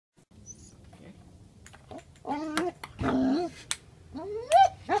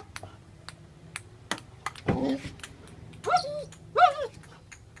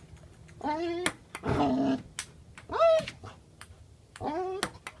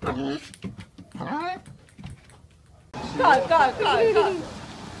Go.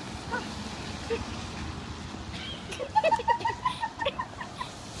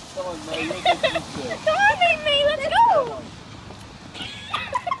 Come on, May, you'll get used to it. Come on, May, let's go! Come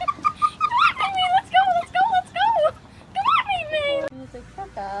on, May, let's go! Come on, May! He's like,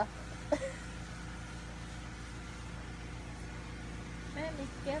 fuck off. Man,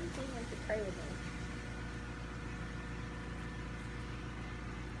 this damn thing wants to play with me.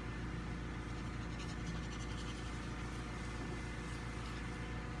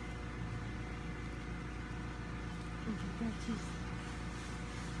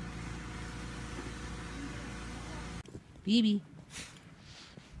 Baby.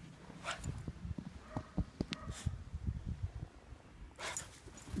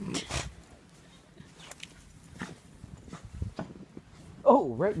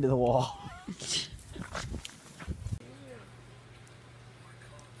 Oh, right into the wall.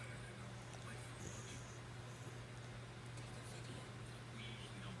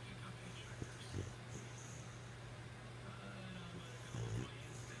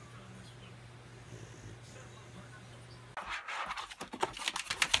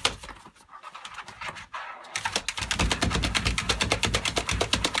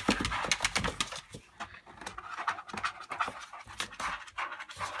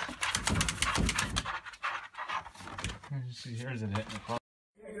 Here's it hitting the car.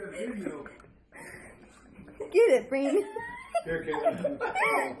 Get it, Breen.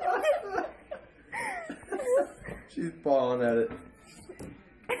 She's pawing at it.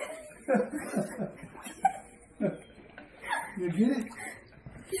 You get it?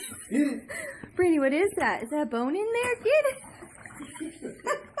 Get it. Brady, what is that? Is that a bone in there? Get it.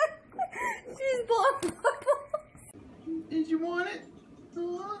 She's blowing bubbles. Did you want it?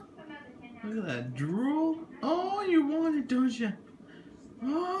 Look at that drool. Oh, you want it, don't you?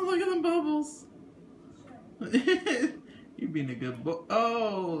 Oh, look at the bubbles. You're being a good boy.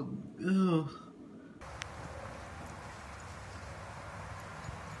 Oh, ugh.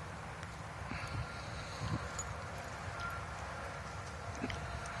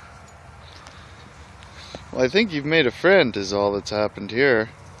 Well, I think you've made a friend is all that's happened here.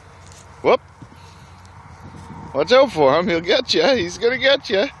 Whoop! Watch out for him, he'll get you. He's gonna get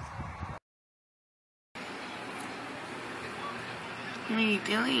you. What are you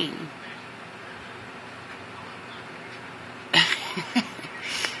doing?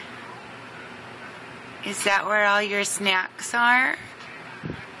 Is that where all your snacks are?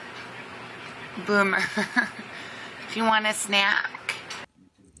 Boomer. If you want a snack.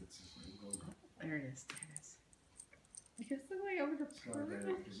 There it is. You guys look like over the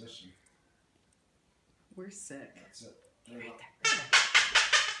Position. We're sick. That's it. Right there.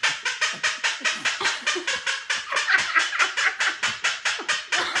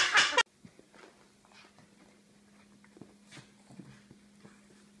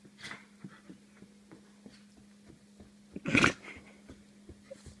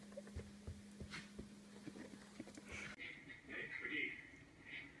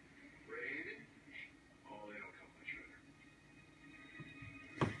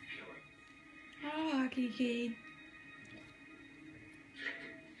 Oh, Kiki.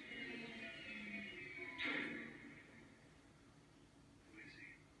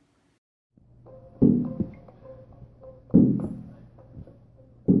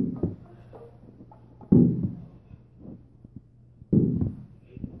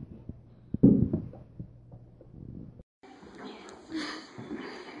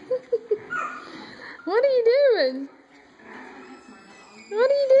 What are you doing? What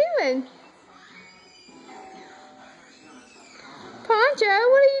are you doing? Poncho,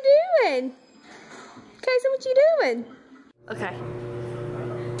 what are you doing? Casey, what you doing? Okay.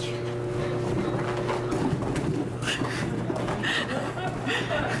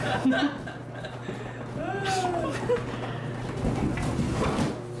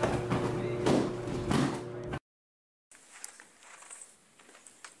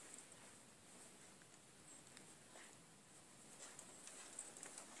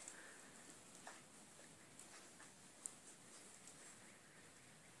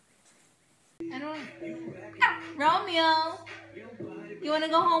 Romeo, you want to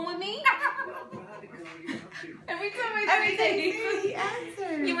go home with me? Every time I say he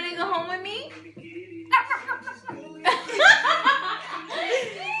answers. You want to go home with me?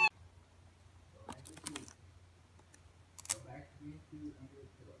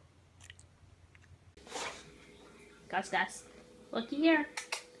 Gus. Looky here.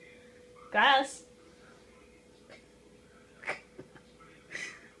 Gus.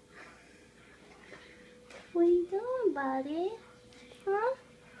 What are you doing, buddy? Huh?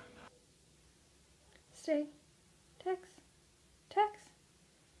 Stay. Text.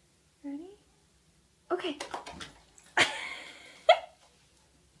 Ready? Okay.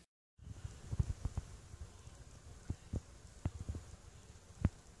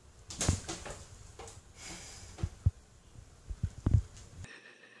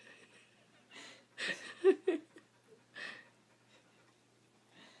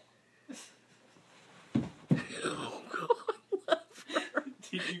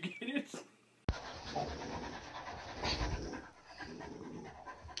 Did you get it?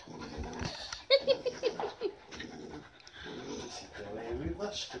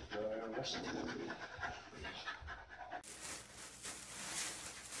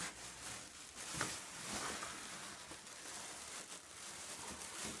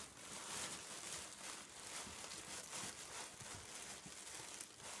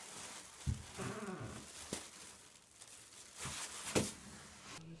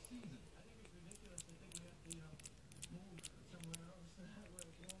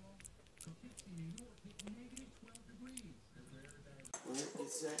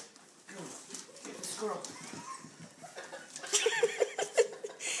 It's go. Get the squirrel.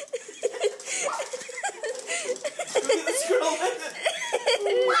 Look at the squirrel with it.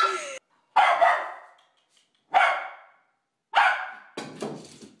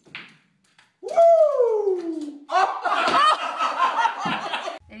 Woo!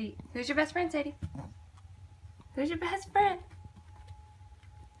 Sadie, who's your best friend, Sadie? Who's your best friend?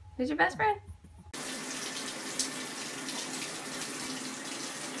 Who's your best friend?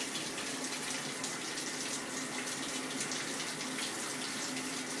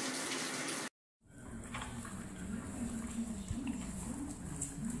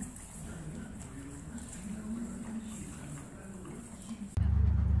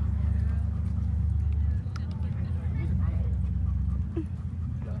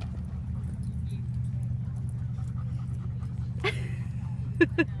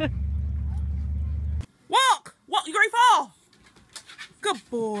 Walk! Walk! You ready to fall? Good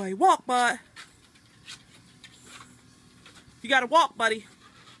boy. Walk, bud. You gotta walk, buddy.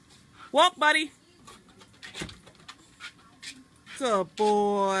 Walk, buddy. Good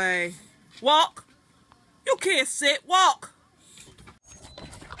boy. Walk. You can't sit. Walk.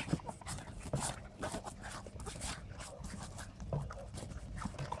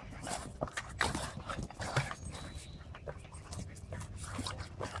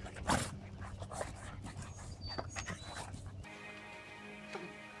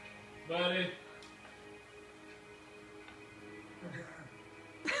 Buddy.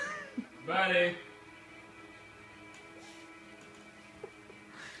 Buddy.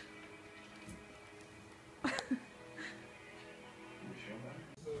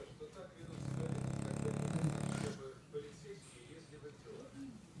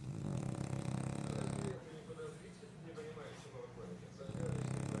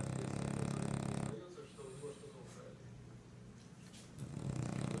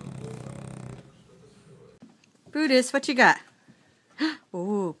 Brutus, what you got?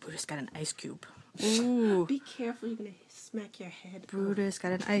 Ooh, Brutus got an ice cube. Ooh. Be careful, you're gonna smack your head. Brutus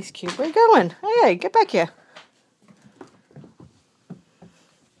got an ice cube. Where you going? Hey, get back here.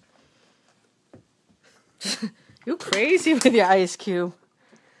 You crazy with your ice cube.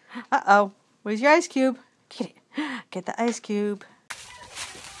 Uh-oh. Where's your ice cube? Get it. Get the ice cube.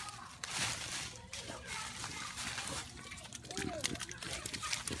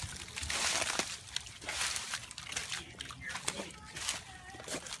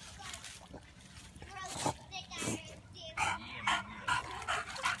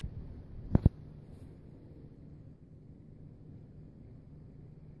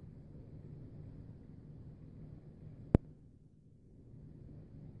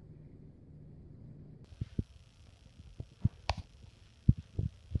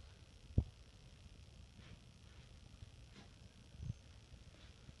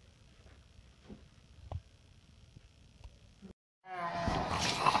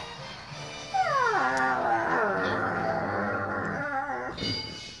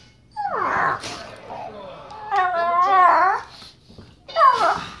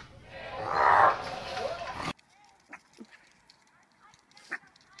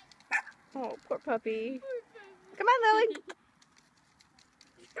 Oh, poor puppy. Come on, Lily.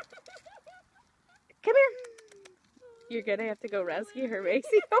 Come here. You're gonna have to go rescue her, Macy.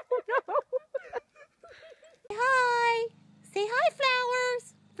 Oh no. Say hi. Say hi,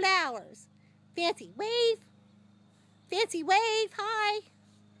 flowers. Flowers. Fancy wave. Fancy wave. Hi.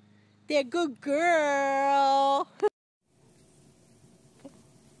 There, good girl.